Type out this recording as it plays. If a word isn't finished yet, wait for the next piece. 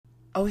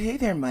Oh, hey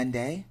there,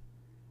 Monday.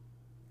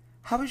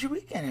 How was your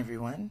weekend,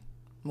 everyone?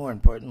 More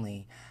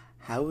importantly,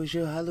 how was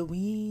your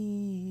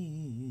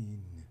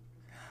Halloween?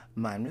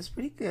 Mine was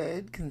pretty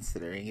good,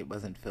 considering it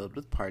wasn't filled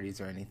with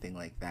parties or anything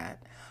like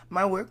that.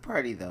 My work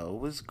party, though,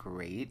 was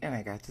great, and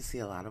I got to see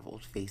a lot of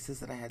old faces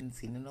that I hadn't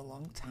seen in a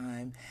long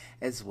time,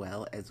 as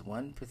well as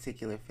one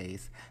particular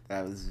face that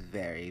I was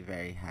very,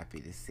 very happy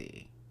to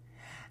see.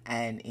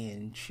 And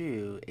in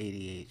true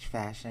ADH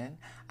fashion,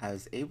 I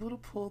was able to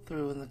pull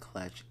through in the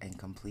clutch and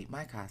complete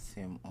my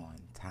costume on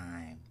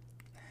time.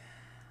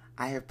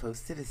 I have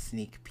posted a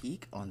sneak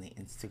peek on the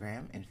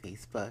Instagram and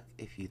Facebook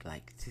if you'd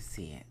like to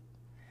see it.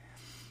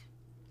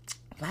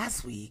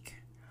 Last week,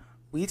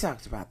 we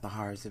talked about the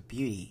horrors of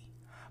beauty,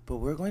 but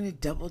we're going to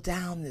double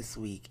down this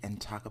week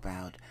and talk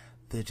about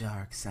the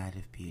dark side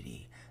of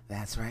beauty.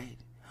 That's right.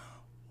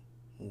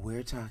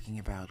 We're talking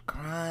about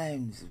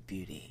crimes of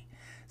beauty.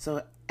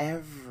 So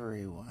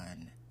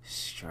everyone,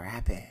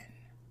 strap in.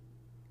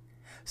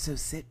 So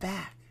sit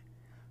back,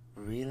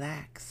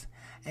 relax,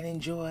 and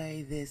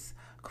enjoy this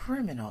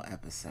criminal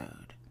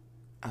episode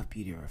of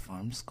Beauty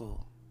Reform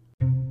School.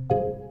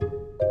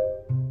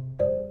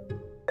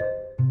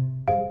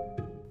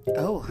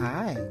 Oh,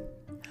 hi.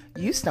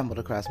 You stumbled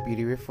across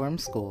Beauty Reform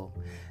School,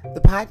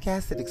 the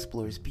podcast that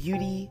explores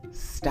beauty,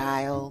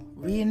 style,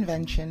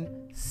 reinvention,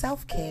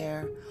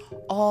 self-care,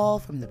 all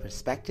from the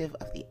perspective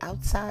of the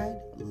outside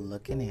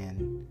looking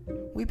in.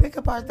 We pick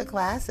apart the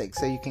classics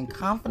so you can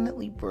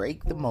confidently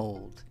break the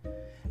mold.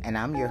 And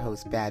I'm your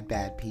host, Bad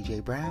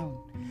PJ Brown,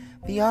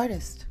 the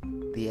artist,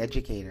 the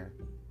educator,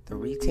 the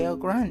retail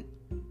grunt,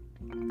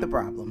 the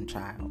problem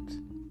child,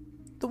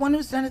 the one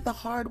who's done it the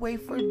hard way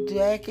for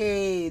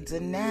decades,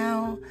 and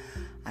now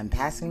I'm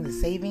passing the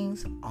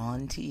savings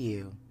on to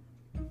you.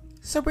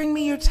 So bring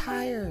me your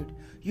tired,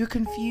 your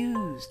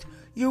confused,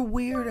 your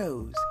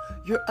weirdos,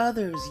 your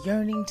others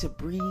yearning to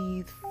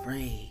breathe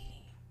free.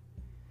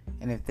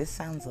 And if this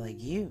sounds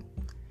like you,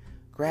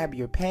 grab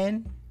your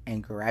pen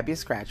and grab your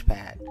scratch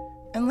pad,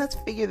 and let's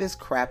figure this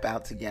crap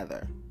out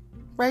together,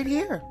 right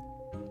here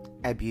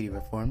at Beauty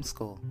Reform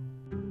School.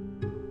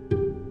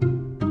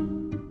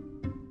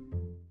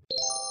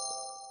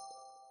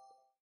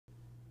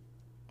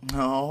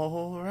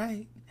 All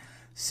right.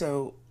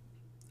 So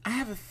I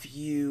have a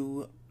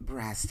few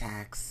brass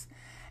tacks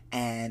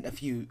and a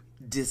few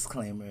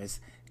disclaimers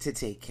to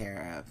take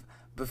care of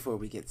before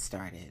we get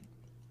started.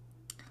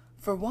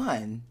 For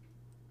one,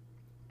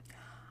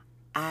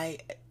 I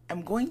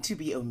am going to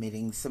be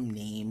omitting some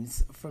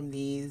names from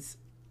these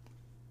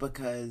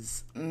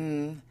because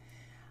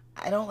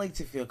I don't like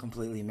to feel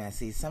completely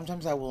messy.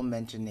 Sometimes I will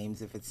mention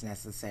names if it's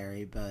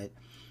necessary, but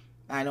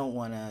I don't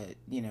want to,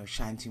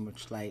 shine too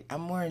much light.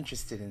 I'm more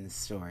interested in the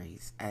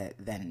stories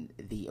than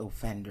the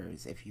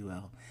offenders, if you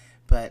will.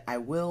 But I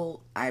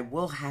will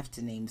have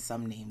to name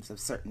some names of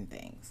certain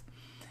things.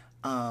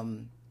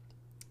 And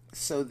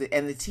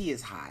the tea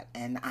is hot,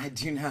 and I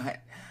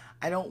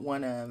don't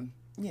want to,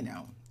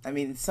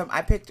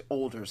 I picked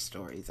older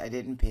stories. I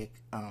didn't pick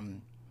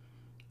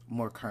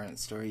more current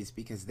stories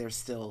because they're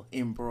still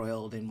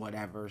embroiled in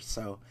whatever.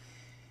 So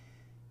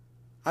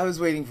I was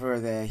waiting for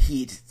the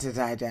heat to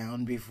die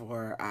down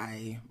before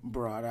I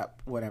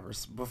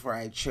before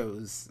I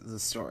chose the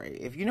story.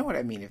 If you know what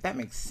I mean, if that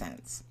makes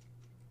sense.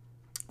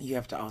 You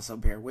have to also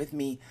bear with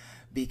me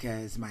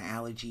because my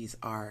allergies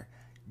are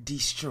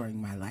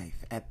destroying my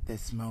life at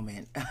this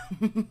moment.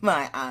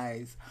 My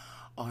eyes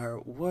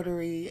are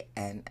watery,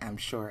 and I'm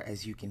sure,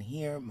 as you can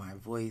hear, my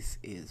voice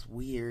is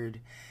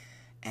weird,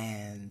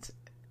 and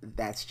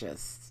that's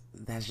just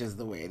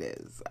the way it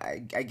is. I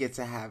get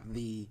to have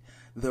the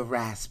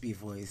raspy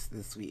voice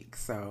this week,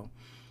 so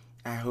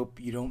I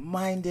hope you don't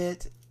mind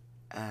it.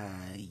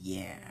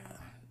 Yeah,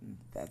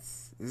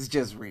 it's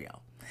just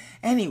real.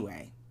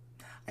 Anyway,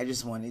 I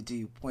just wanted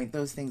to point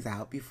those things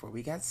out before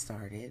we got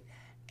started,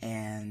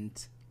 and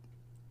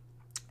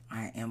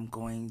I am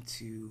going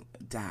to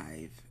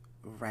dive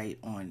right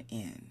on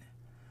in.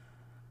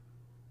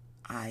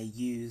 I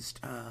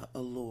used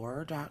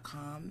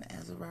allure.com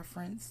as a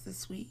reference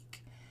this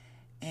week,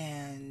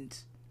 and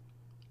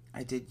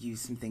I did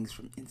use some things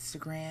from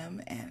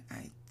Instagram, and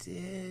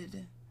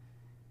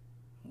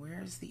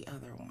where's the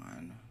other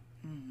one?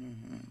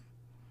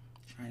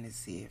 Trying to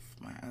see if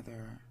my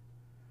other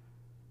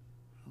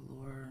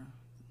Allure,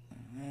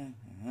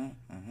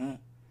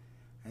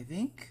 I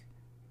think,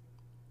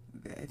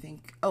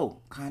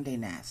 Condé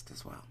Nast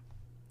as well.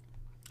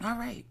 All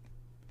right,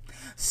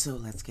 so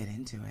let's get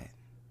into it.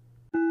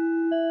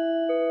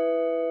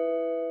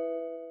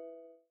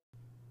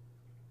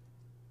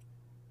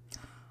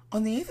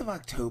 On the 8th of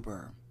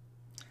October,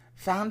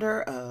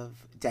 founder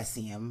of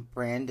Deciem,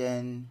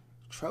 Brandon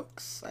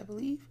Trox, I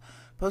believe,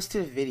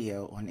 posted a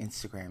video on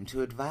Instagram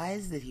to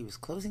advise that he was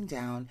closing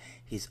down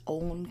his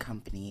own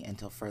company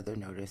until further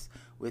notice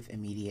with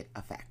immediate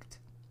effect.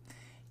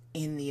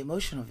 In the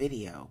emotional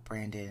video,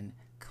 Brandon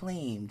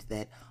claimed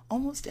that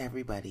almost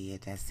everybody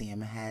at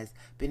Deciem has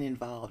been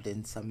involved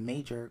in some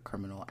major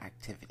criminal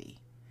activity.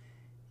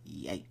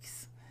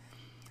 Yikes.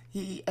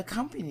 He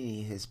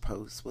accompanied his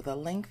post with a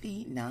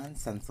lengthy,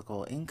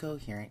 nonsensical,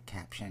 incoherent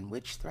caption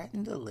which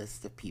threatened a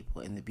list of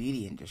people in the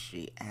beauty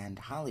industry and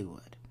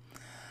Hollywood.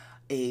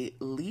 A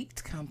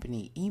leaked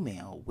company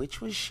email, which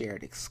was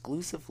shared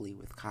exclusively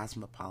with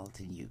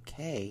Cosmopolitan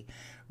UK,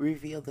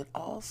 revealed that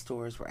all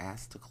stores were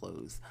asked to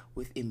close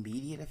with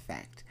immediate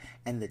effect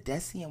and the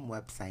Deciem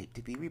website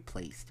to be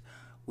replaced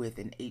with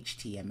an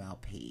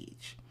HTML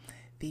page.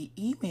 The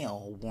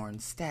email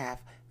warned staff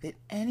that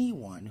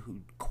anyone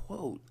who,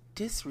 quote,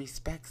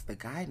 disrespects the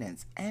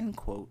guidance, end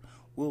quote,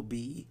 will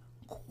be,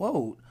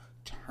 quote,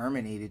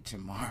 terminated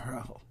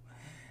tomorrow,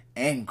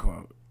 end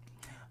quote.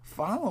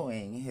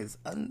 Following his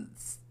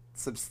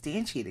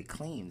unsubstantiated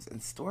claims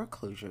and store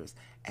closures,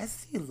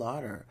 Estee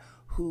Lauder,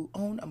 who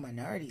owned a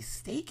minority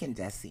stake in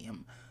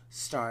Deciem,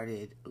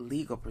 started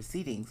legal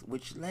proceedings,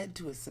 which led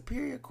to a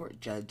Superior Court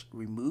judge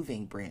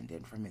removing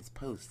Brandon from his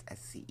post as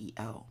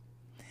CEO.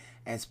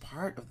 As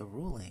part of the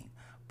ruling,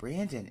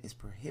 Brandon is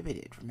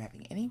prohibited from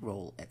having any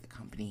role at the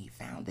company he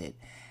founded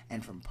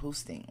and from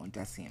posting on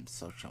Deciem's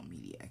social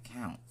media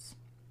accounts.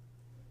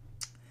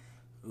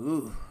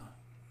 Ooh.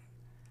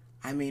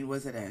 I mean,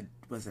 was it a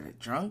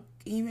drunk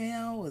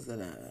email? Was it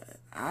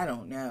I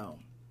don't know.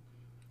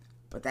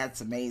 But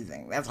that's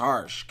amazing. That's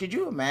harsh. Could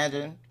you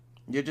imagine?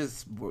 You're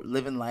just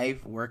living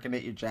life, working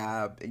at your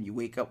job, and you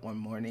wake up one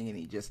morning and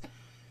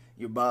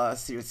your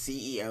boss, your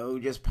CEO,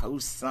 just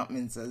posts something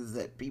and says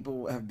that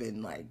people have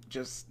been like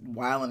just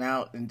wilding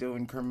out and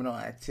doing criminal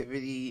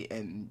activity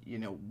and,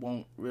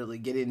 won't really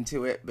get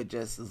into it, but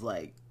just is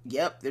like,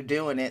 yep, they're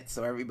doing it.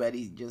 So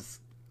everybody just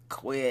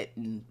quit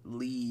and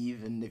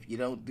leave, and if you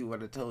don't do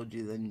what I told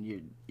you,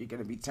 then you're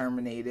gonna be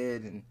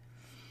terminated.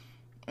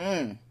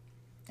 And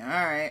all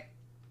right.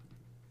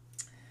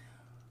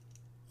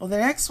 Well, the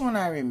next one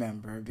I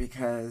remember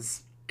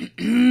because it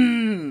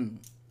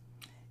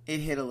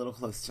hit a little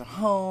close to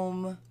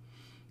home,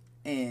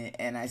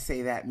 and I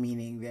say that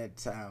meaning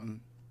that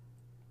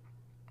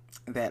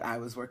that I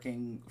was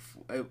working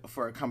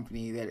for a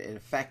company that it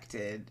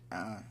affected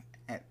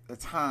at the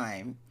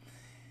time.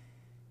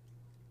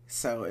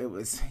 So it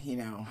was,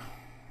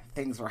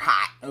 things were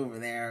hot over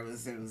there. It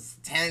was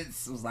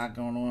tense. There was a lot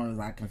going on. There was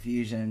a lot of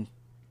confusion.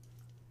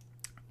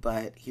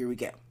 But here we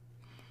go.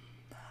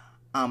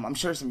 I'm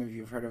sure some of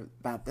you have heard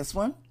about this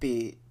one,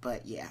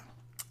 but yeah.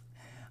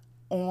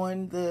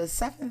 On the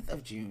 7th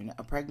of June,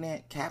 a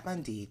pregnant Kat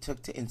Von D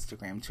took to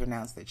Instagram to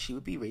announce that she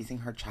would be raising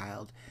her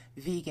child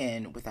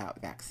vegan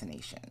without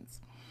vaccinations.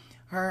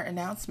 Her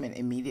announcement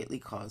immediately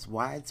caused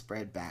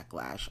widespread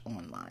backlash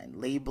online,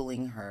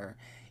 labeling her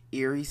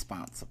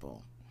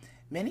irresponsible.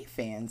 Many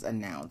fans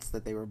announced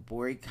that they were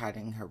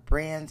boycotting her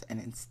brand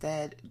and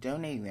instead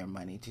donating their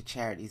money to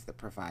charities that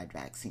provide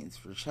vaccines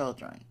for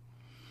children.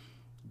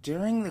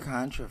 During the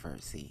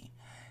controversy,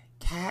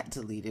 Kat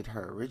deleted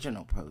her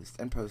original post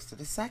and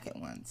posted a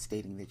second one,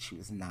 stating that she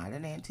was not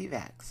an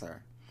anti-vaxxer.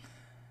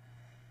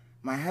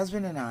 My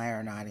husband and I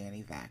are not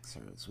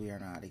anti-vaxxers. We are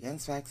not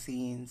against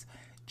vaccines.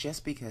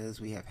 Just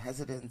because we have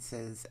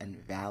hesitances and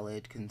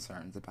valid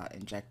concerns about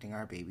injecting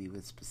our baby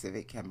with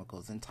specific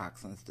chemicals and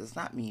toxins does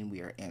not mean we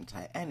are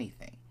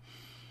anti-anything.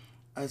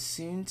 A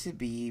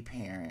soon-to-be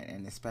parent,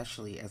 and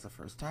especially as a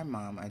first-time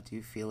mom, I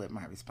do feel it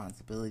my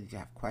responsibility to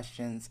have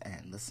questions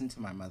and listen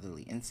to my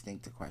motherly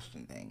instinct to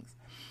question things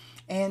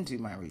and do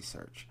my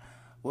research.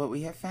 What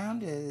we have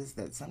found is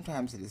that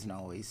sometimes it isn't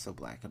always so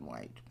black and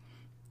white.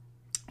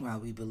 While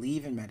we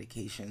believe in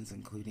medications,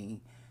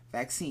 including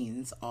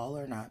vaccines, all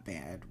are not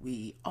bad,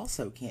 we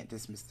also can't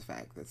dismiss the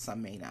fact that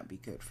some may not be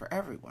good for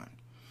everyone.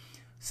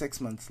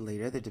 6 months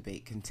later, the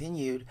debate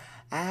continued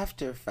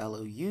after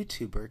fellow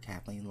YouTuber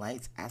Kathleen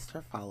Lights asked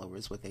her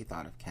followers what they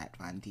thought of Kat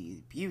Von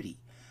D's beauty.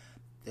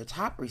 The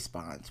top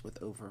response,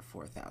 with over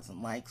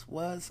 4,000 likes,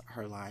 was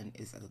her line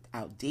is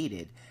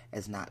outdated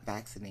as not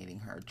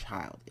vaccinating her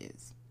child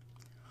is.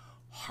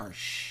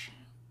 Harsh.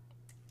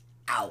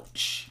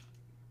 Ouch.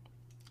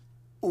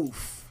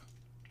 Oof.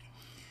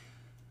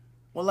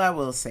 Well, I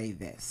will say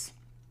this.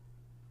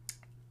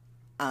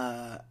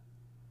 I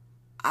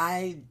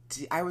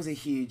was a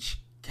huge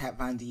Kat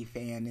Von D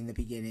fan in the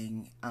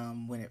beginning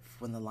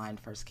when the line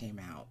first came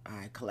out.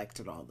 I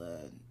collected all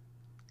the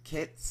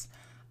kits.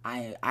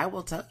 I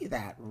will tell you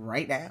that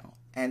right now.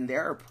 And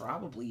there are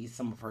probably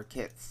some of her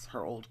kits,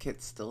 her old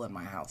kits, still in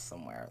my house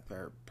somewhere.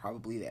 They're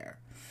probably there.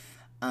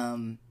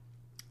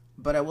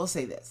 But I will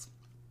say this.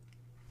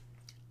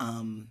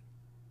 When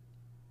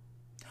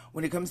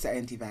it comes to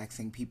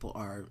anti-vaxxing, people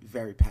are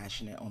very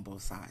passionate on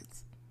both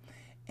sides.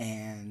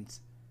 And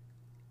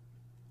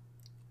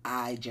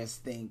I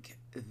just think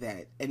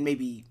that, and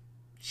maybe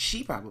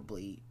she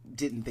probably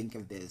didn't think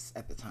of this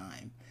at the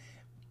time,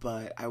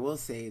 but I will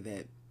say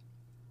that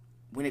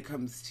when it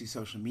comes to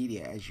social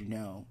media, as you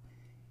know,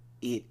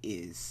 it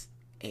is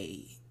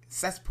a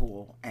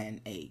cesspool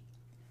and a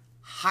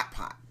hot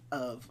pot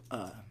of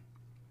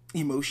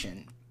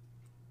emotion.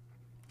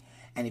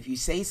 And if you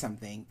say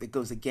something that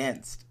goes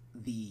against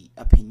the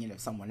opinion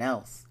of someone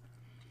else,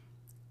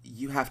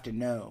 you have to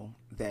know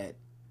that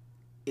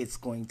it's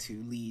going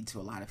to lead to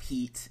a lot of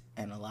heat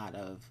and a lot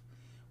of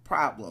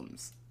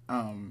problems.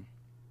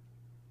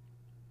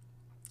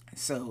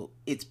 So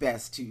it's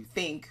best to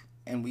think,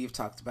 and we've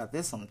talked about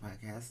this on the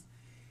podcast,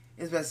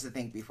 it's best to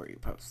think before you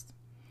post.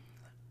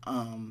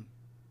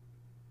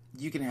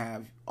 You can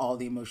have all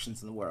the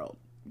emotions in the world.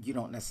 You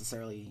don't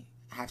necessarily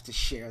have to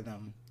share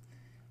them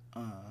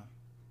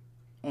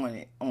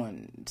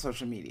on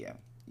social media.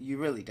 You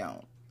really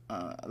don't.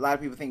 A lot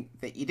of people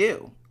think that you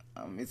do.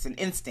 It's an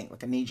instinct,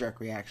 like a knee-jerk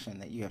reaction,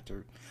 that you have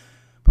to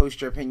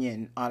post your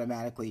opinion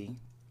automatically,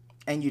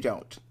 and you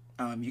don't.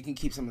 You can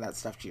keep some of that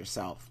stuff to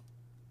yourself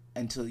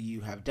until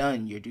you have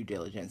done your due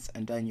diligence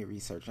and done your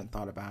research and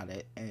thought about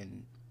it,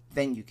 and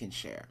then you can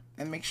share.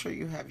 And make sure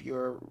you have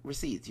your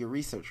receipts, your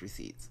research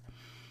receipts.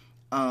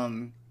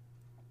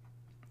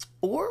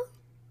 Or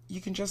you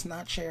can just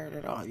not share it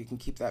at all. You can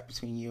keep that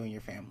between you and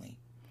your family.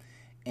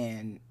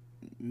 And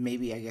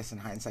maybe, I guess in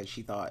hindsight,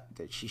 she thought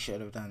that she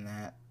should have done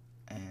that.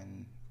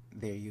 And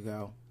there you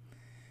go.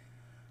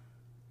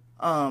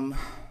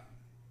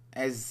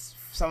 As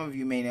some of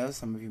you may know,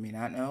 some of you may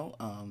not know,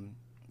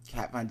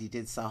 Kat Von D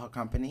did sell her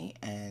company,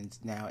 and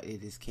now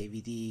it is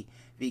KVD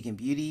Vegan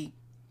Beauty.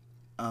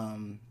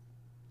 And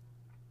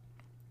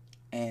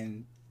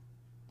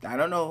I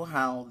don't know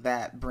how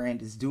that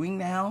brand is doing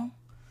now,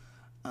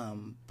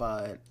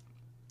 but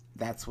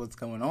that's what's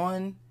going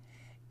on.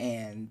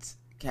 And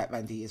Kat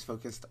Von D is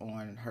focused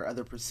on her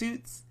other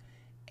pursuits,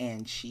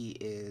 and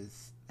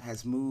she's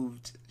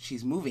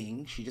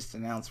moving. She just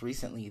announced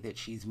recently that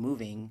she's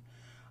moving.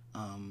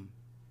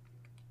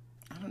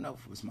 I don't know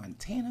if it was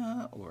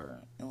Montana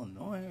or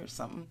Illinois or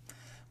something,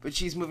 but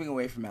she's moving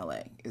away from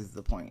LA is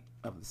the point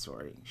of the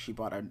story. She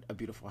bought a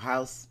beautiful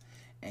house,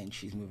 and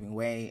she's moving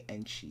away,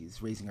 and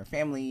she's raising her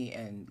family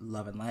and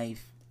loving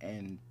life,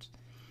 and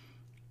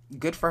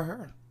good for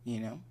her,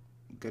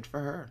 good for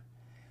her.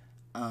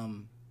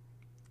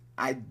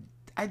 I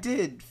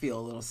did feel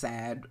a little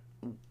sad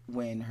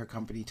when her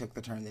company took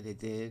the turn that it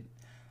did,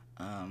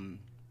 and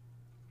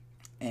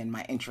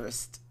my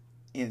interest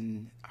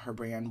in her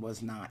brand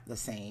was not the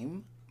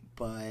same,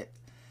 but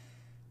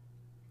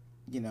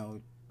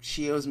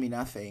she owes me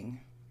nothing,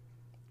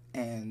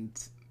 and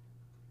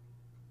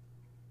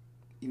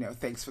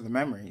thanks for the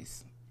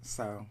memories.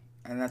 So,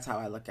 and that's how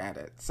I look at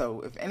it.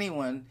 So if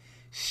anyone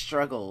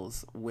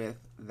struggles with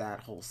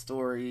that whole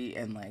story,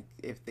 and like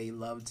if they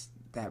loved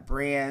that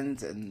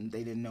brand and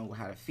they didn't know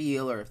how to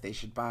feel or if they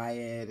should buy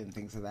it and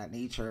things of that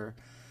nature,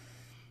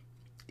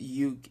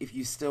 if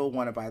you still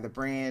want to buy the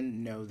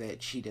brand, know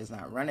that she does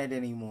not run it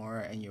anymore,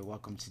 and you're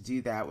welcome to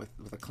do that with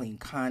a clean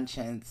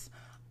conscience.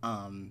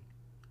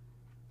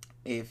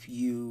 If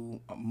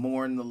you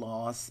mourn the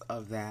loss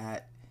of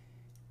that,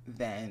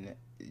 then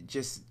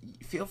just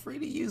feel free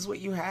to use what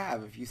you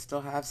have. If you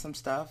still have some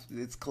stuff,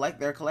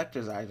 they're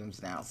collector's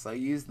items now, so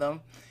use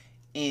them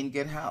in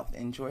good health,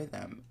 enjoy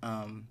them,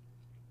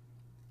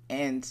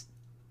 and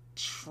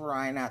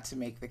try not to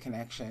make the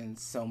connection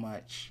so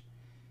much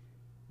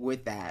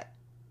with that,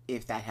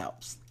 if that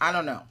helps. I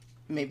don't know,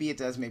 maybe it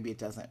does, maybe it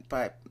doesn't,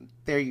 but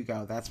there you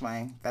go. That's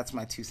my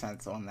 2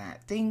 cents on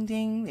that. Ding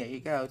ding, there you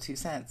go, 2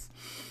 cents.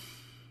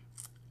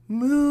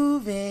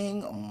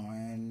 Moving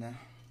on.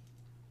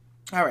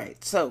 All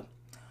right, so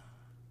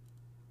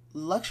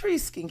luxury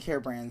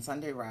skincare brand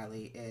Sunday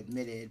Riley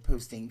admitted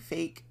posting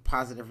fake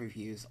positive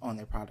reviews on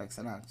their products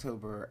in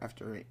October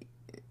after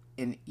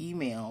an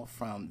email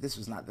from, this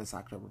was not this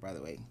October, by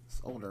the way, it's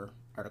an older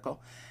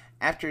article,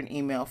 after an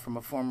email from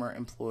a former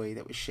employee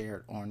that was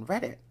shared on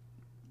Reddit.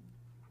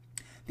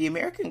 The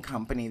American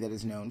company that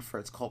is known for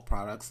its cult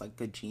products like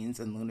Good Genes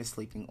and Luna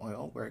Sleeping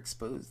Oil were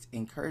exposed,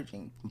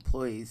 encouraging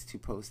employees to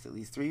post at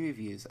least 3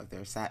 reviews of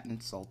their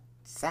satin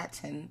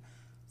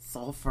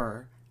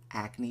sulfur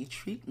acne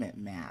treatment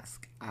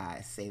mask.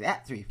 I say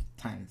that 3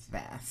 times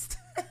fast.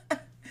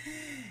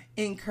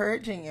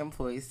 Encouraging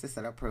employees to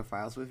set up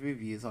profiles with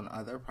reviews on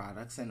other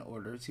products in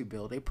order to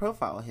build a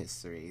profile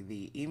history.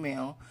 The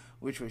email,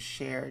 which was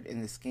shared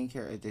in the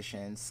Skincare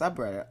Edition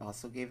subreddit,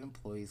 also gave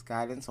employees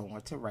guidance on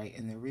what to write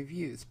in their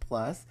reviews.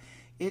 Plus,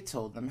 it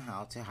told them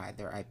how to hide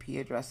their IP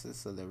addresses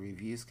so their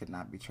reviews could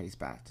not be traced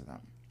back to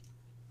them.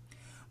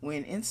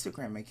 When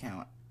Instagram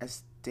account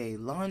Estee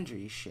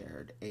Laundry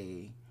shared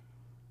a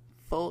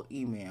full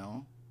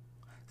email,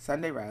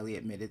 Sunday Riley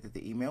admitted that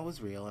the email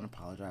was real and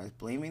apologized,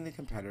 blaming the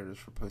competitors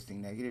for posting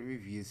negative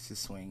reviews to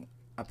swing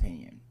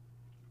opinion.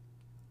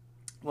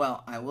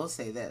 Well, I will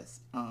say this.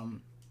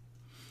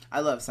 I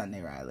love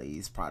Sunday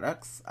Riley's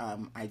products.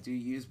 I do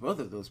use both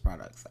of those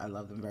products. I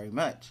love them very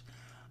much.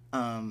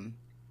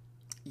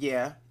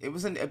 Yeah, it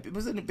wasn't a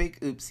big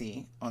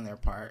oopsie on their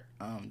part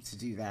to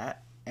do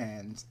that,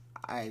 and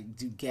I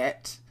do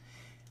get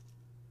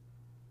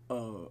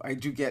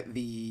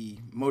the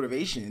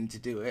motivation to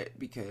do it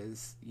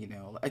because,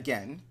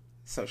 again,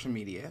 social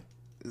media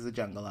is a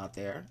jungle out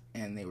there,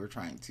 and they were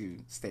trying to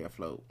stay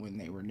afloat when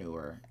they were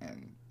newer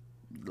and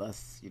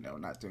less,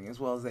 not doing as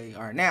well as they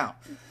are now.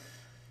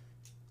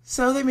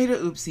 So they made an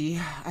oopsie.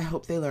 I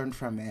hope they learned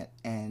from it,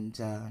 and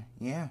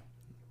yeah,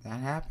 that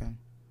happened.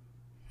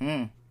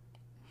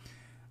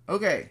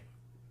 Okay.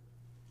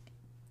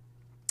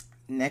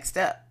 Next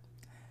up.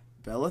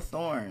 Bella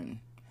Thorne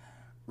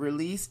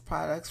released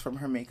products from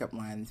her makeup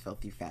line,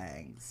 Filthy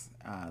Fangs.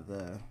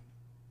 The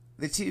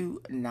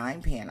two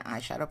 9-pan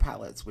eyeshadow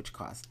palettes, which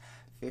cost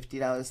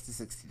 $50 to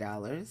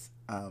 $60,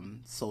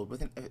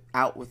 sold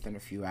out within a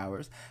few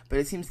hours, but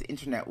it seems the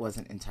internet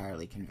wasn't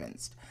entirely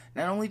convinced.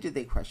 Not only did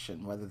they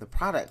question whether the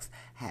products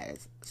had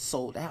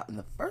sold out in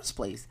the first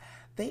place,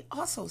 they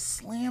also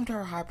slammed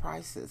her high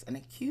prices and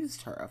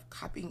accused her of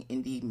copying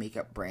indie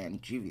makeup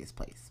brand Juvia's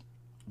Place.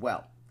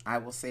 Well, I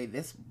will say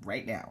this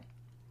right now.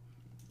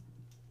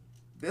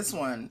 This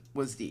one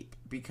was deep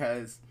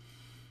because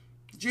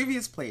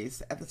Juvia's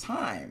Place at the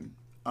time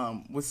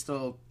was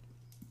still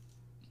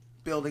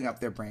building up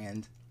their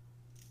brand,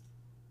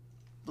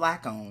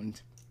 Black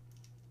owned,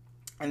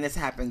 and this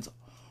happens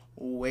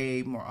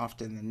way more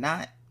often than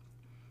not.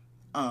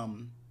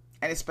 And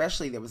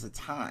especially there was a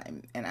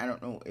time, and I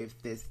don't know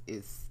if this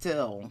is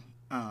still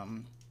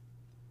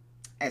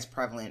as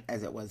prevalent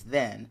as it was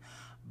then,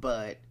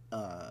 but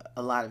a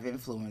lot of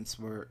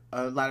influencers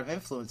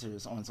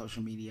on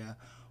social media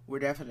were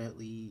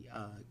definitely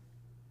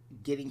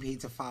getting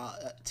paid to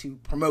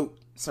promote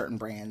certain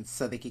brands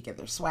so they could get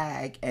their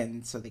swag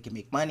and so they can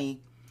make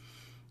money.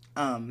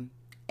 And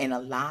a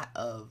lot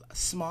of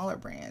smaller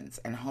brands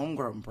and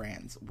homegrown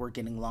brands were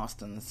getting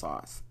lost in the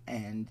sauce.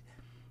 And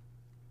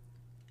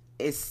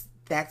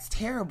that's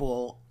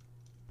terrible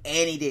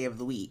any day of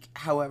the week.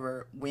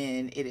 However,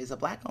 when it is a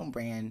Black-owned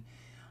brand,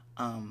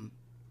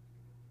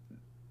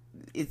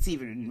 it's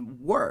even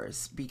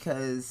worse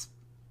because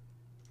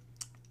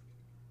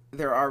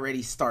they're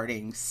already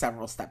starting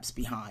several steps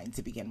behind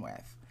to begin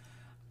with.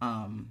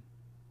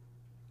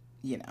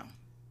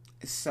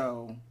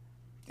 So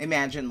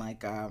imagine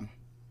like a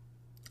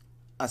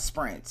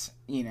sprint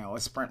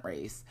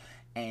race,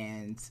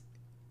 and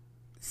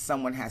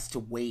someone has to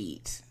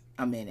wait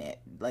a minute,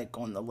 like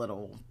on the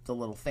little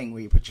thing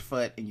where you put your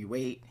foot and you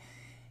wait,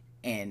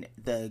 and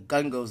the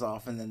gun goes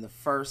off, and then the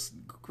first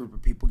group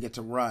of people get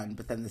to run,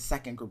 but then the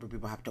second group of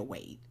people have to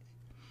wait.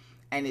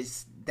 And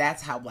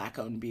that's how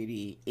Black-owned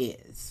beauty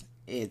is.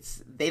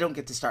 They don't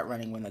get to start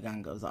running when the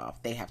gun goes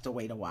off. They have to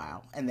wait a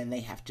while, and then they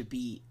have to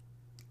be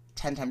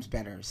 10 times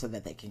better so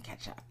that they can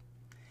catch up.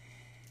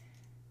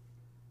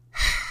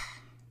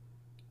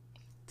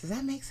 Does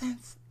that make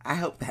sense? I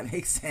hope that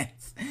makes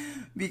sense,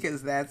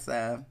 because that's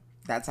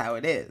how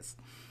it is.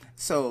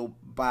 So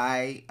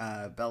by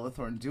Bella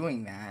Thorne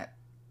doing that,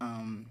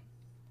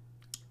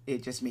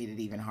 it just made it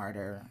even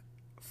harder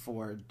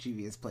for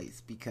Juvia's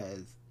Place,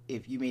 because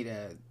if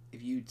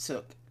you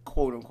took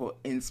quote unquote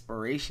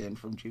inspiration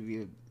from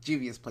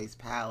Juvia's Place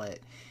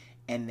palette,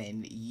 and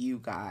then you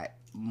got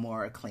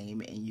more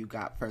acclaim and you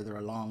got further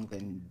along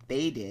than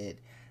they did,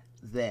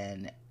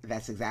 then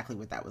that's exactly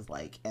what that was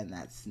like, and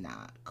that's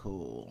not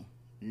cool.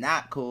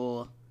 Not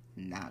cool.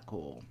 Not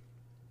cool.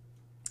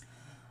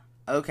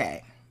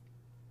 Okay.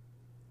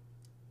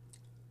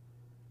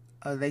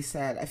 They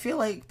said, I feel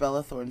like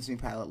Bella Thorne's new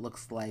palette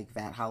looks like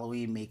that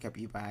Halloween makeup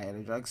you buy at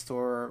a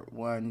drugstore.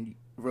 One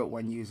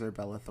user,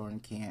 Bella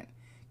Thorne can't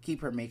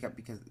keep her makeup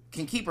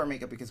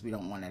because we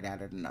don't want it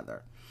at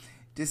another.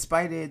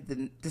 Despite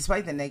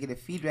the negative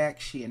feedback,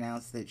 she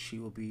announced that she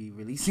will be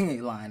releasing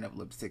a line of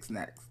lipsticks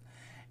next.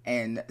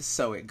 And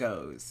so it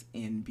goes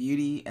in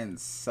beauty, and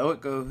so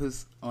it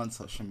goes on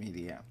social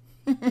media.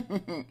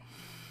 Okay.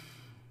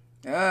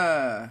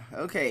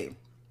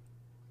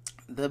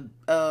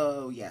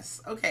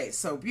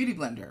 So Beauty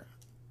Blender.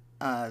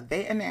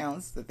 They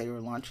announced that they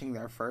were launching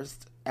their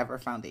first ever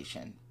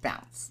foundation,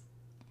 Bounce.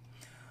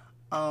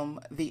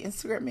 The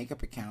Instagram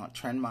makeup account,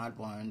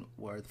 TrendMod1,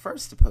 were the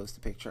first to post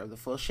a picture of the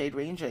full shade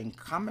range, and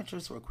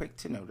commenters were quick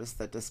to notice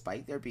that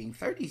despite there being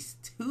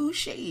 32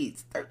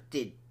 shades,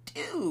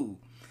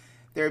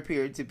 there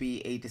appeared to be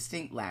a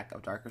distinct lack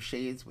of darker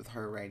shades, with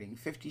her writing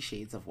 50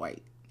 shades of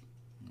white.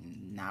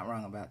 Not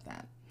wrong about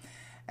that.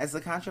 As the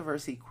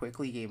controversy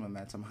quickly gained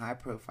momentum,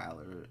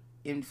 high-profile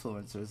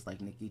influencers like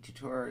Nikki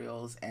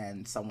Tutorials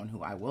and someone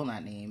who I will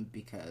not name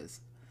because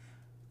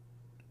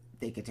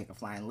they could take a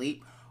flying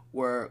leap,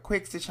 were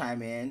quick to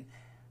chime in,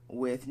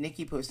 with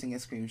Nikki posting a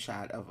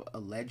screenshot of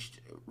alleged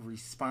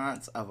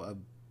response of a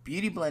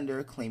beauty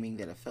blender claiming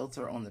that a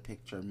filter on the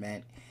picture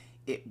meant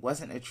it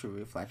wasn't a true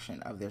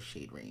reflection of their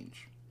shade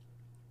range.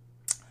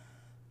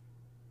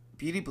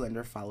 Beauty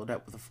Blender followed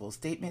up with a full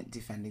statement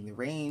defending the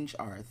range.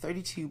 Our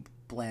 32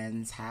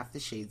 blends, half the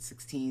shade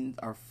 16,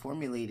 are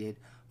formulated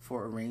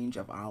for a range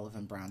of olive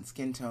and brown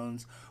skin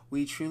tones.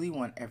 We truly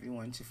want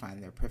everyone to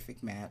find their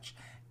perfect match,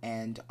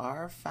 and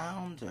our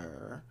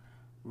founder,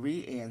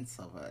 Ree-Ann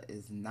Silva,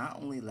 is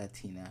not only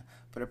Latina,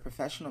 but a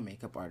professional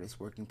makeup artist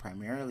working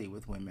primarily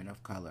with women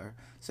of color,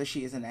 so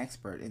she is an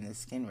expert in this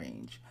skin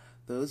range.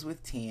 Those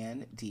with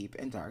tan, deep,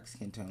 and dark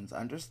skin tones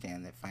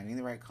understand that finding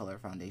the right color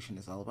foundation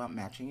is all about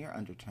matching your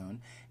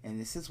undertone, and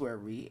this is where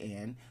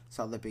Ree-Ann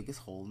saw the biggest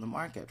hole in the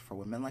market for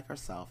women like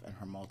herself and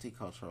her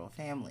multicultural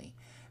family.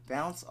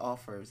 Bounce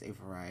offers a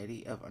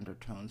variety of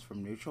undertones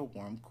from neutral,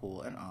 warm,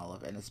 cool, and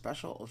olive, and a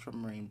special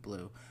ultramarine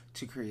blue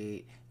to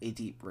create a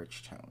deep,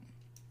 rich tone.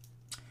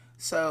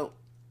 So,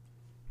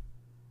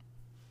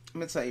 I'm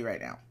going to tell you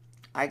right now,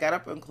 I got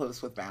up and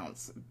close with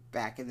Bounce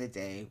back in the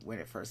day when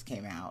it first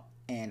came out,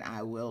 and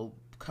I will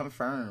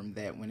confirm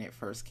that when it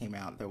first came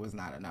out, there was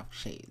not enough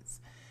shades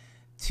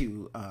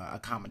to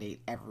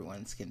accommodate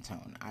everyone's skin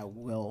tone. I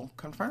will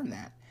confirm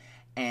that.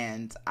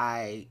 And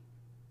I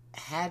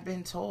had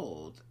been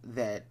told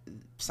that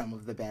some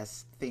of the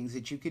best things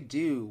that you could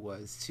do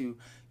was to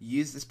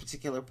use this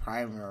particular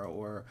primer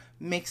or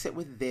mix it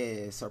with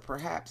this or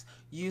perhaps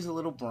use a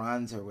little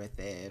bronzer with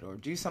it or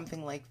do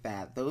something like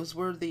that. Those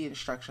were the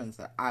instructions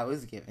that I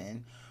was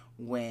given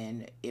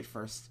when it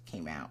first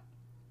came out.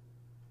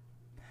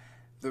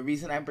 The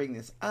reason I bring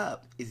this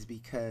up is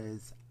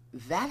because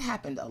that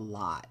happened a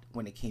lot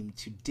when it came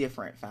to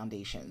different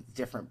foundations,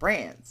 different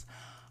brands.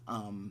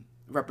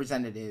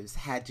 Representatives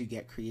had to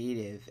get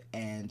creative,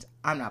 and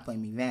I'm not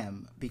blaming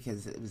them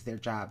because it was their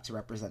job to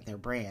represent their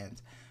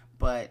brand,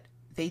 but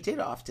they did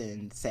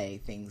often say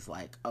things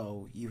like,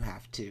 oh, you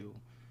have to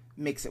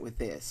mix it with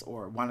this,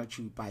 or why don't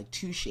you buy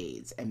 2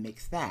 shades and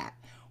mix that?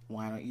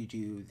 Why don't you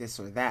do this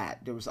or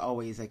that? There was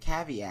always a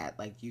caveat,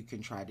 like you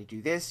can try to do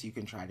this, you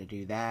can try to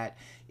do that.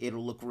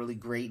 It'll look really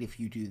great if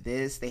you do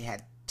this. They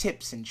had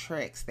tips and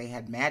tricks. They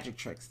had magic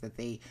tricks that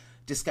they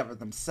discovered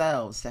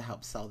themselves to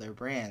help sell their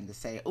brand, to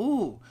say,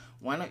 ooh,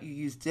 why don't you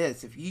use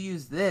this? If you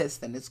use this,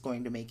 then it's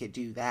going to make it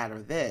do that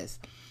or this,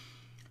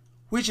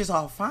 which is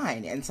all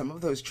fine. And some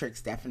of those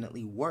tricks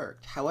definitely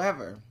worked.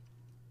 However,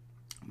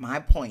 my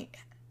point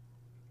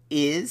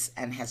is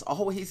and has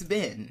always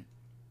been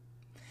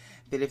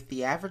that if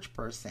the average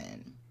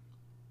person,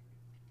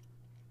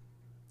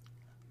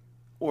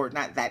 or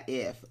not that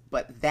if,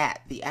 but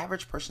that the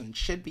average person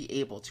should be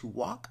able to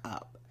walk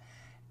up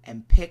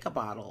and pick a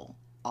bottle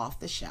off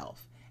the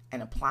shelf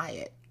and apply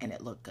it and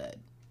it look good.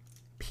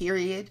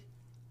 Period.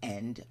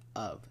 End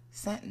of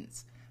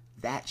sentence.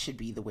 That should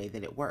be the way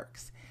that it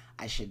works.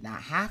 I should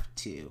not have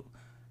to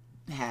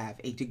have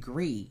a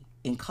degree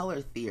in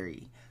color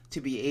theory to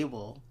be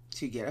able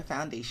to get a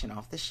foundation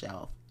off the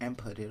shelf and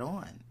put it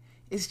on.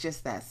 It's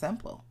just that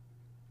simple.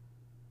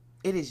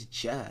 It is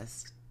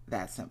just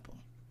that simple.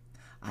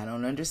 I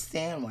don't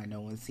understand why no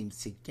one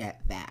seems to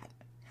get that.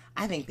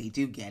 I think they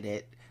do get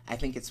it. I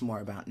think it's more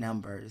about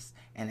numbers,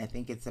 and I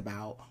think it's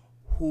about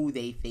who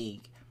they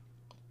think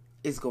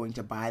is going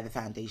to buy the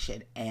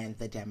foundation and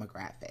the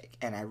demographic.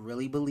 And I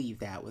really believe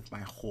that with my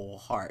whole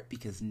heart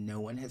because no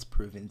one has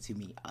proven to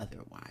me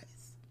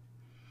otherwise.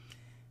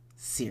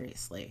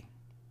 Seriously.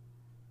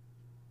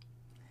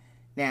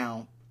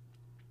 Now,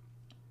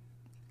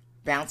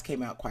 Bounce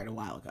came out quite a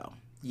while ago,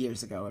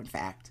 years ago, in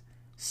fact.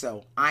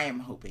 So I am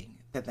hoping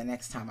that the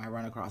next time I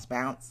run across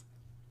Bounce,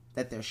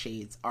 that their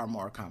shades are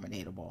more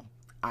accommodatable.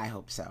 I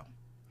hope so.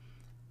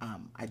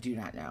 I do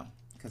not know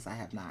because I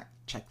have not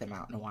checked them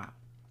out in a while,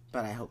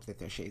 but I hope that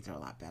their shades are a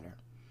lot better.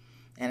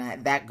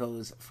 And that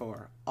goes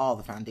for all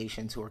the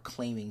foundations who are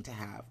claiming to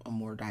have a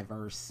more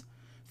diverse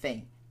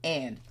thing.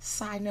 And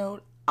side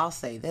note, I'll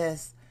say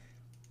this.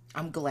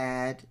 I'm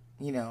glad,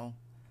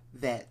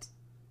 that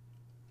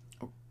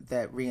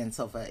Rian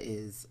Silva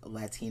is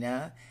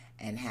Latina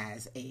and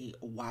has a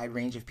wide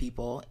range of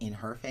people in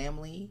her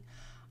family.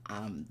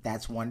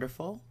 That's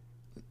wonderful.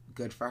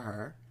 Good for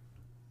her.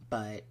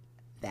 But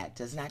that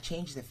does not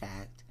change the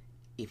fact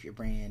if your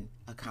brand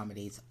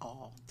accommodates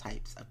all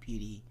types of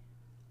beauty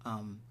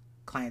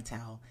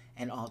clientele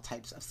and all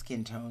types of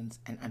skin tones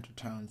and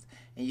undertones.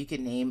 And you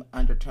can name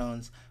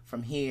undertones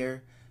from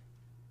here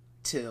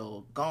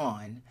till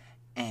gone,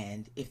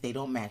 and if they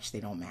don't match,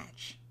 they don't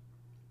match.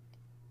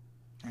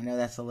 I know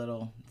it's a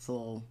little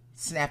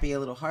snappy, a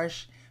little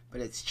harsh, but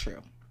it's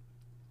true.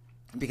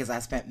 Because I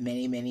spent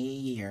many a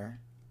year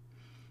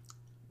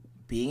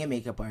being a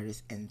makeup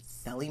artist and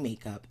selling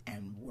makeup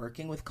and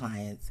working with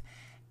clients,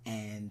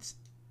 and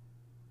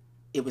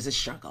it was a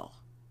struggle.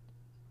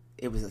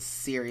 It was a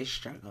serious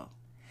struggle.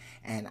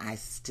 And I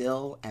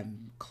still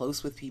am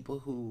close with people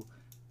who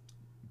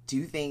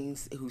do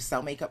things, who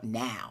sell makeup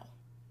now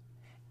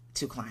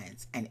to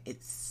clients, and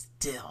it's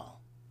still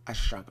a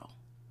struggle.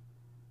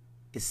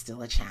 It's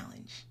still a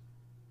challenge.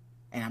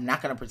 And I'm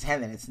not going to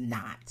pretend that it's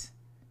not.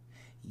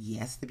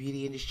 Yes, the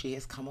beauty industry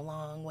has come a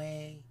long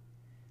way,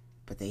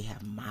 but they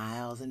have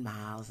miles and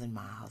miles and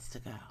miles to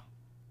go.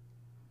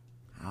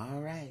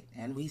 All right,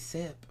 and we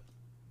sip.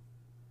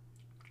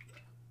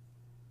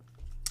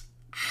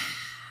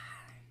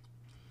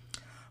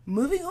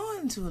 Moving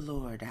on to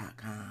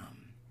Allure.com.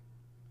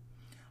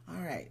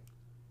 All right.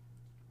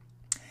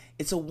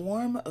 It's a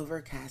warm,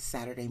 overcast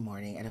Saturday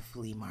morning at a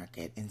flea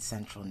market in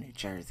central New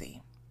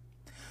Jersey.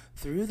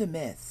 Through the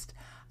mist,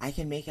 I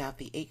can make out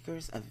the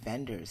acres of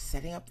vendors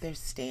setting up their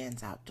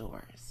stands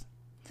outdoors.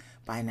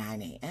 By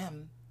 9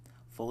 a.m.,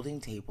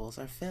 folding tables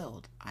are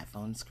filled,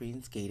 iPhone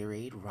screens,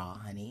 Gatorade, raw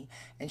honey,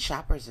 and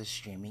shoppers are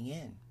streaming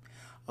in.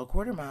 A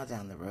quarter mile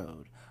down the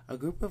road, a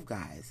group of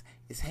guys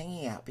is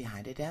hanging out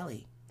behind a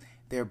deli.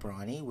 They're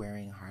brawny,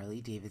 wearing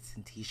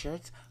Harley-Davidson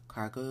t-shirts,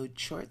 cargo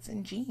shorts,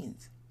 and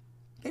jeans.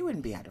 They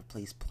wouldn't be out of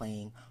place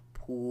playing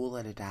pool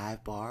at a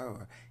dive bar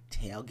or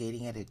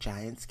tailgating at a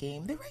Giants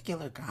game. They're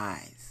regular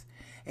guys,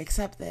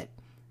 except that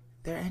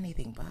they're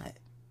anything but.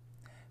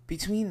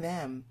 Between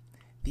them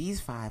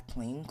These 5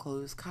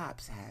 plainclothes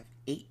cops have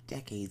 8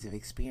 decades of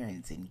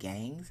experience in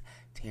gangs,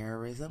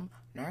 terrorism,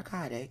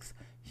 narcotics,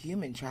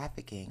 human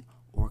trafficking,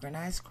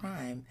 organized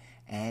crime,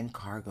 and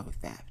cargo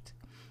theft.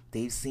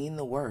 They've seen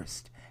the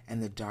worst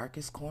and the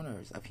darkest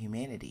corners of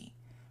humanity.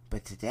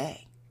 But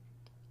today,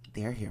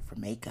 they're here for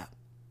makeup.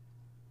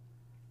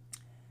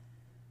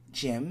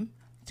 Jim,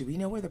 do we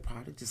know where the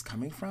product is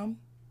coming from?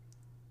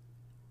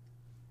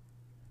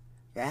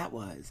 That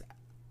was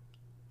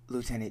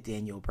Lieutenant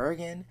Daniel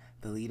Bergen,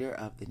 the leader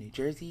of the New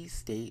Jersey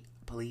State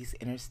Police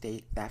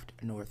Interstate Theft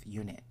North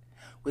Unit.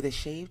 With a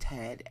shaved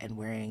head and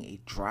wearing a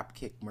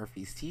Dropkick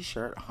Murphys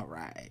t-shirt, all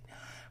right,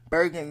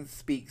 Bergen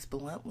speaks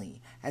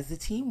bluntly as the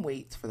team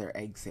waits for their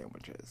egg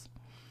sandwiches.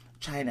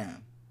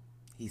 China,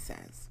 he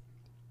says.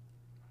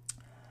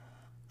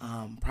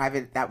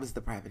 That was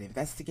the private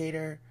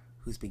investigator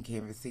who's been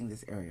canvassing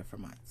this area for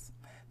months.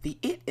 The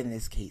it in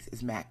this case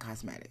is MAC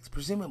Cosmetics,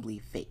 presumably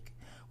fake.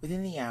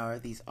 Within the hour,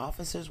 these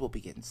officers will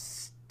begin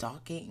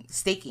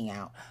staking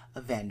out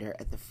a vendor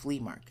at the flea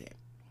market.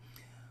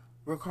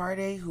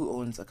 Riccardi, who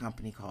owns a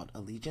company called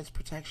Allegiance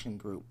Protection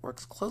Group,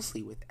 works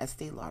closely with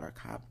Estee Lauder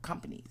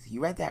companies.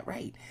 You read that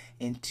right.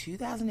 In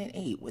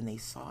 2008, when they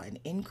saw an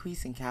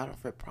increase in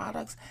counterfeit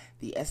products,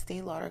 the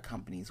Estee Lauder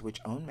companies, which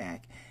own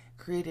MAC,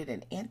 created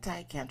an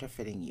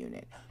anti-counterfeiting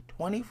unit,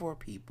 24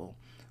 people,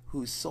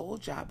 whose sole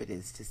job it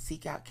is to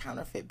seek out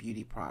counterfeit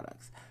beauty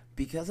products.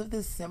 Because of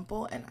this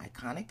simple and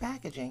iconic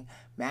packaging,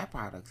 MAC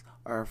products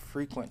are a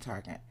frequent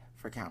target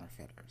for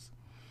counterfeiters.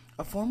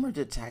 A former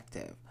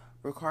detective,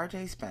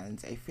 Riccardi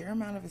spends a fair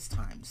amount of his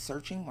time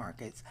searching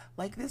markets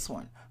like this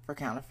one for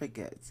counterfeit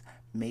goods,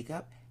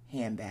 makeup,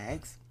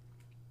 handbags,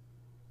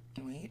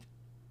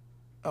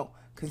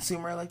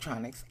 consumer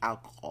electronics,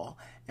 alcohol,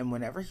 and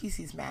whenever he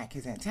sees MAC,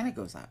 his antenna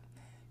goes up.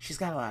 She's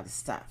got a lot of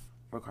stuff,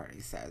 Riccardi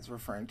says,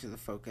 referring to the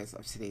focus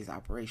of today's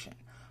operation.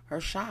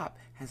 Her shop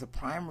has a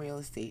prime real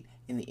estate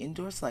in the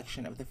indoor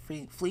section of the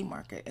flea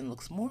market and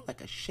looks more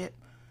like a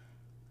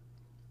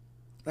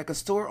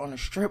store on a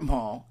strip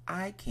mall,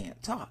 I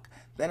can't talk,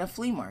 than a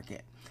flea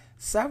market.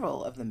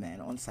 Several of the men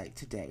on site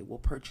today will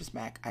purchase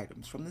MAC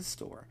items from the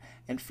store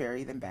and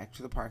ferry them back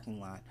to the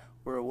parking lot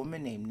where a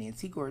woman named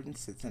Nancy Gordon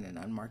sits in an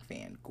unmarked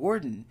van.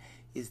 Gordon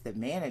is the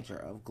manager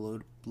of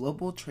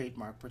global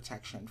trademark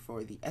protection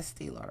for the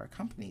Estee Lauder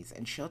companies,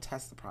 and she'll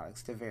test the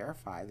products to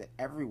verify that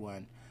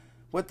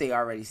what they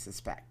already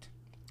suspect,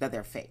 that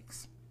they're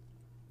fakes.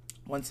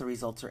 Once the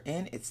results are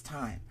in, it's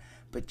time.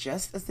 But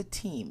just as the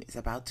team is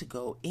about to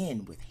go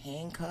in with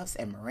handcuffs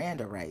and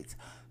Miranda rights,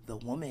 the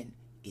woman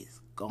is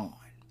gone.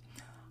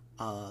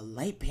 A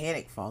light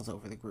panic falls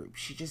over the group.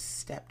 She just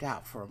stepped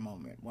out for a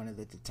moment, one of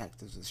the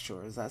detectives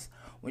assures us.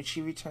 When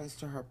she returns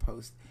to her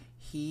post,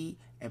 he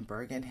and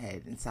Bergen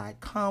head inside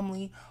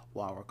calmly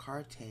while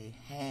Riccardi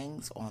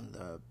hangs on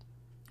the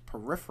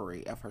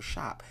periphery of her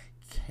shop,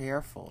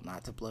 careful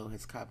not to blow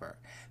his cover.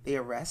 They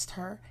arrest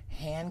her,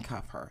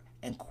 handcuff her,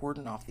 and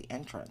cordon off the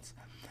entrance.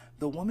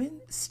 The woman,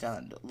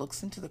 stunned,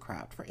 looks into the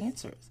crowd for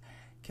answers.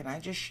 Can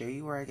I just show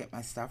you where I get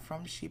my stuff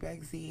from? She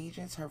begs the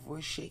agents, her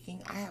voice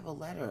shaking. I have a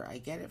letter. I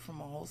get it from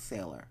a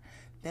wholesaler.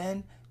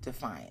 Then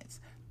defiance.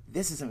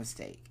 This is a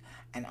mistake,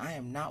 and I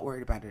am not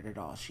worried about it at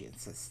all, she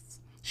insists.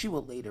 She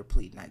will later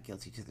plead not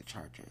guilty to the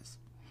charges.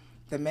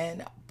 The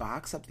men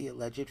box up the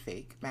alleged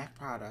fake MAC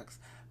products,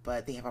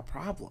 but they have a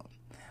problem.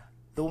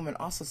 The woman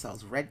also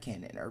sells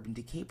Redken and Urban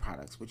Decay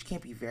products, which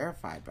can't be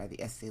verified by the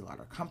Estee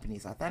Lauder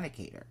company's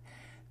authenticator.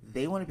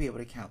 They want to be able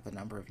to count the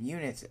number of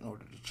units in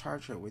order to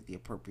charge her with the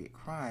appropriate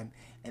crime,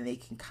 and they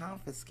can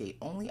confiscate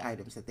only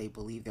items that they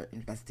believe their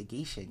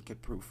investigation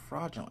could prove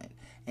fraudulent.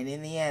 And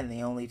in the end,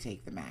 they only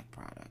take the MAC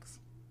products.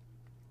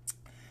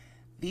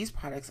 These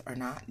products are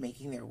not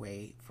making their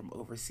way from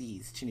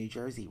overseas to New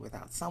Jersey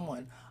without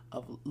someone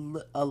of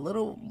a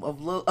little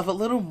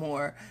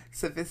more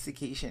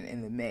sophistication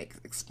in the mix,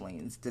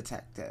 explains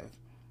detective.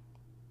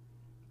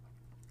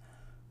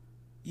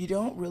 You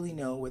don't really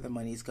know where the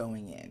money's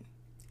going in.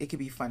 It could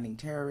be funding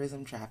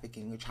terrorism,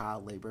 trafficking, or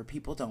child labor.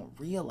 People don't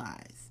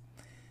realize.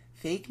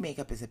 Fake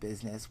makeup is a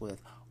business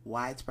with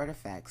widespread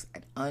effects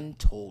and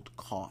untold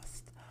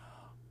cost.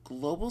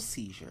 Global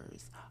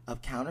seizures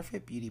of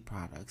counterfeit beauty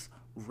products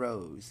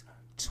rose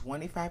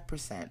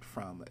 25%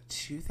 from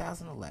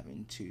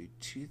 2011 to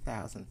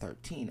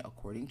 2013,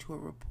 according to a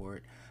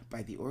report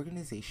by the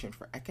Organization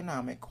for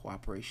Economic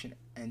Cooperation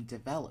and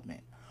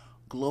Development.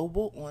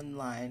 Global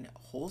online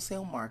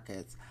wholesale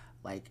markets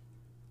like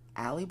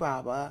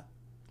Alibaba,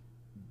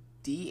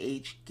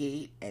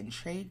 DHgate, and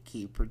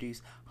TradeKey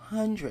produce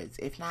hundreds,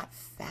 if not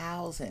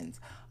thousands,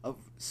 of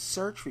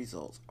search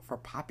results for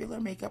popular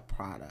makeup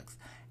products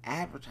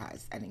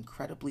advertised at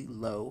incredibly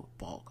low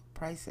bulk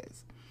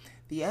prices.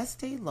 The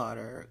Estee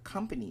Lauder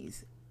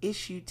companies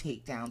issue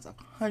takedowns of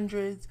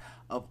hundreds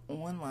of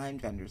online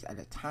vendors at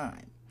a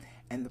time,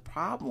 and the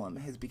problem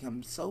has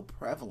become so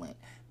prevalent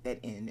that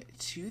in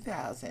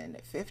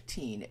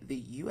 2015, the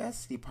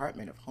U.S.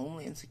 Department of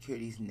Homeland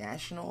Security's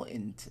National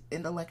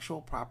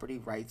Intellectual Property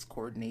Rights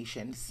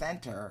Coordination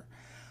Center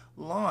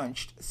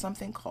launched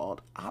something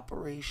called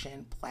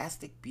Operation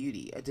Plastic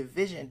Beauty, a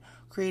division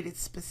created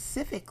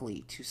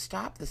specifically to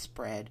stop the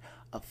spread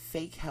of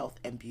fake health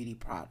and beauty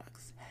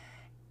products.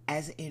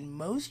 As in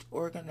most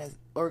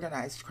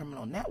organized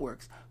criminal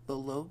networks, the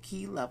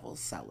low-key level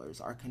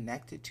sellers are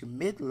connected to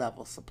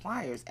mid-level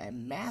suppliers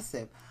and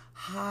massive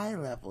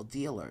high-level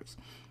dealers.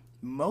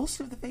 Most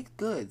of the fake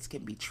goods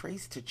can be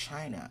traced to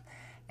China.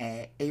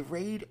 A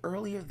raid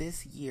earlier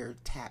this year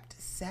tapped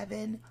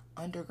 7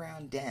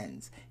 underground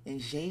dens in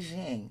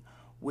Beijing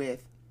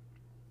with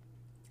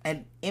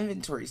and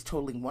inventories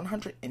totaling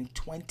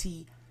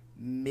 120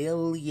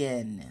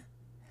 million.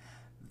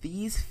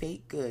 These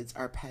fake goods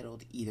are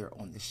peddled either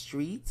on the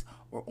streets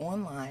or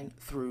online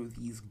through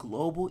these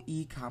global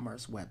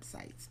e-commerce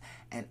websites.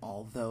 And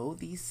although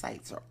these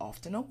sites are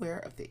often aware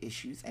of the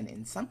issues and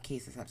in some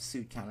cases have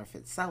sued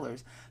counterfeit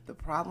sellers, the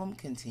problem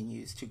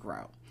continues to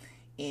grow.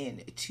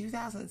 In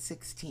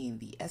 2016,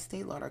 the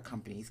Estee Lauder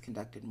companies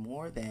conducted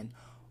more than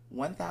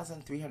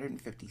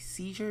 1,350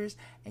 seizures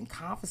and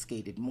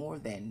confiscated more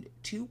than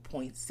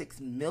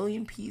 2.6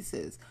 million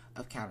pieces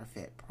of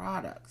counterfeit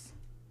products.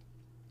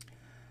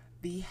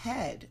 The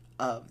head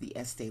of the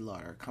Estee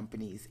Lauder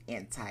company's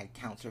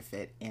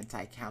anti-counterfeit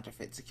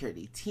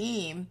security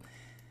team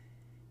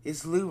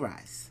is Lou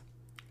Rice,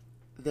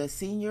 the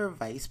senior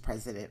vice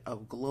president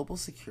of global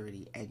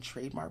security and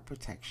trademark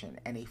protection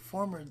and a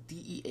former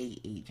DEA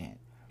agent.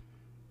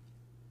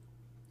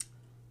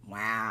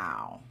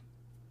 Wow.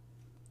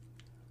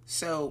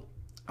 So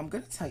I'm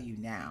going to tell you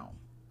now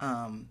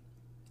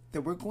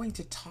that we're going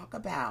to talk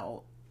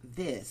about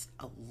this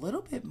a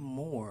little bit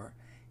more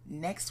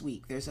next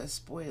week. There's a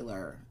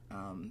spoiler.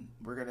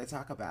 We're going to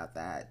talk about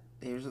that.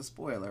 There's a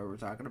spoiler. We're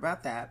talking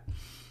about that.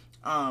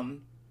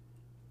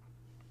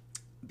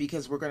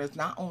 Because we're going to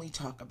not only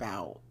talk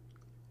about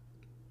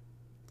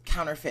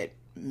counterfeit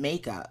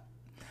makeup,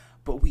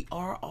 but we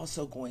are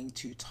also going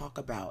to talk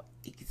about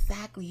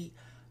exactly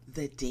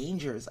the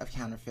dangers of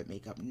counterfeit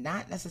makeup,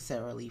 not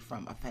necessarily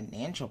from a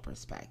financial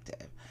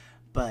perspective,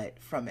 but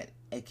from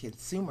a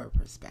consumer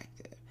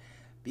perspective.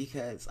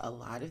 Because a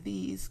lot of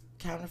these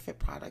counterfeit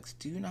products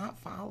do not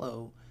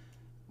follow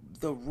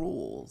the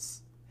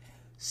rules.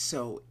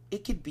 So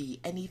it could be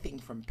anything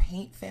from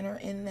paint thinner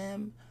in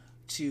them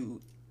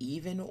to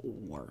even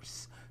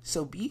worse.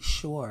 So be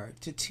sure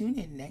to tune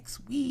in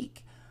next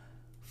week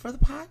for the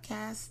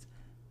podcast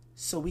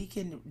so we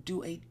can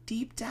do a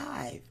deep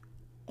dive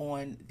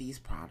on these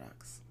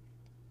products.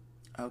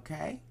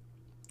 Okay?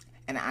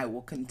 And I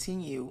will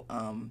continue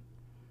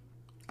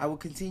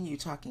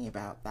talking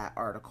about that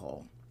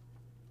article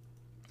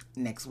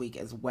next week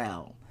as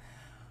well.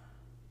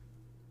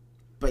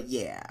 But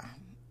yeah,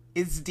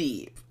 it's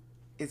deep.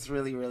 It's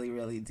really, really,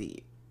 really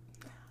deep.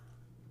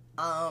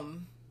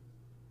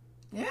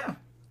 Yeah.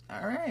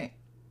 All right.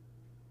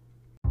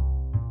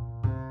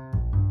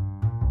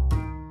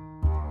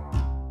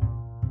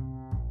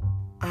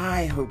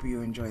 I hope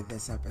you enjoyed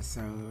this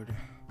episode.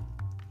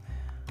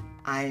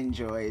 I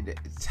enjoyed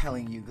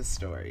telling you the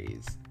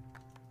stories.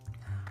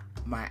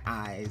 My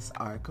eyes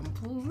are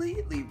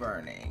completely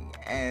burning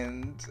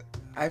and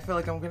I feel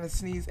like I'm going to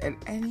sneeze at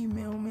any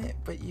moment,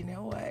 but you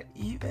know what?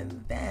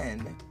 Even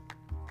then,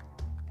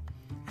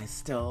 I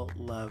still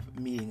love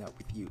meeting up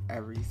with you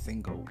every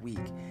single week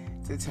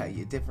to tell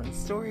you different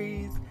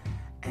stories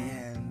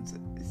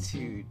and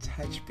to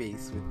touch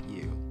base with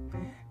you.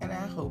 And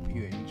I hope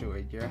you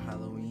enjoyed your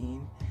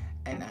Halloween,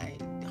 and I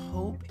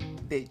hope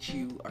that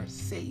you are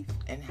safe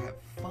and have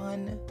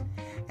fun,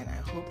 and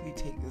I hope you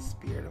take the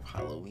spirit of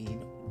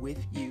Halloween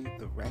with you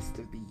the rest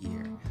of the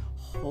year.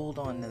 Hold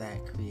on to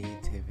that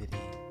creativity.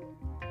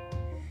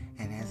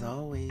 And as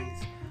always,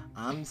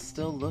 I'm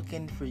still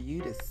looking for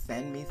you to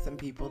send me some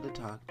people to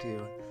talk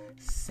to.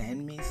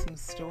 Send me some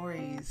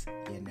stories.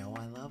 You know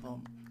I love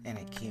them, and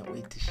I can't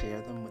wait to share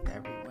them with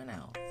everyone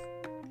else.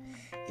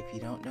 If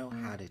you don't know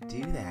how to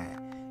do that,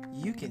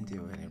 you can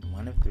do it in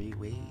one of 3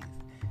 ways.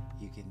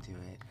 You can do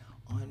it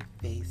on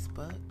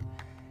Facebook,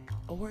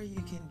 or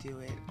you can do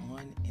it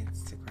on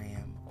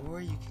Instagram,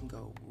 or you can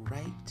go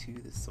right to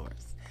the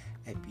source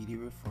at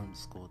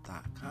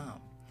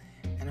beautyreformschool.com.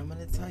 And I'm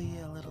going to tell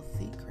you a little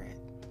secret.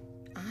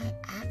 I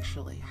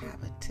actually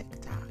have a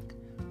TikTok,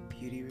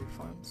 Beauty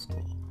Reform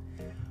School,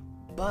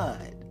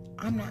 but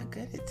I'm not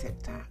good at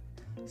TikTok.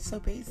 So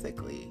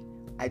basically,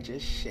 I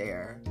just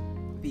share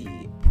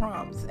the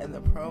prompts and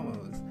the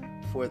promos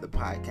for the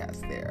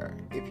podcast there.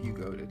 If you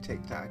go to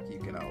TikTok, you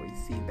can always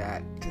see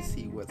that to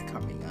see what's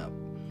coming up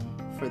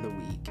for the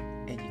week,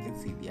 and you can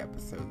see the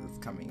episode that's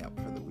coming up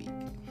for the week.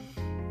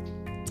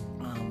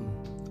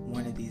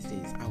 One of these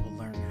days, I will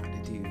learn how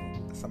to do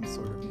some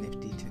sort of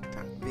nifty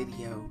TikTok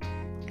video,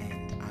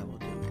 and I will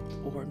do it.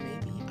 Or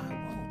maybe I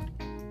won't.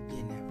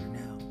 You never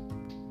know.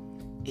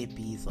 It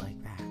bees like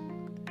that.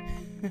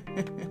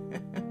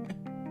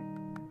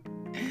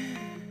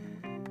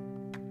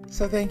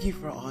 So thank you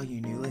for all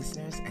you new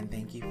listeners, and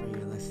thank you for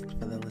the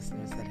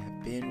listeners that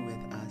have been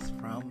with us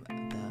from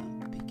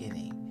the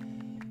beginning.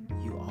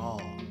 You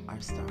all are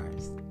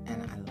stars,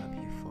 and I love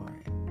you for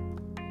it.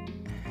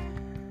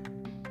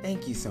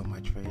 Thank you so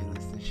much for your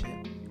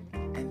listenership.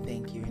 And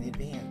thank you in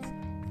advance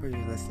for your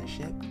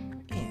listenership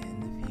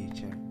in the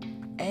future.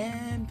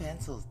 And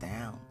pencils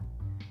down.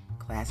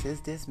 Class is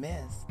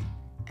dismissed.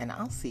 And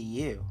I'll see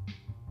you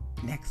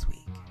next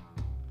week.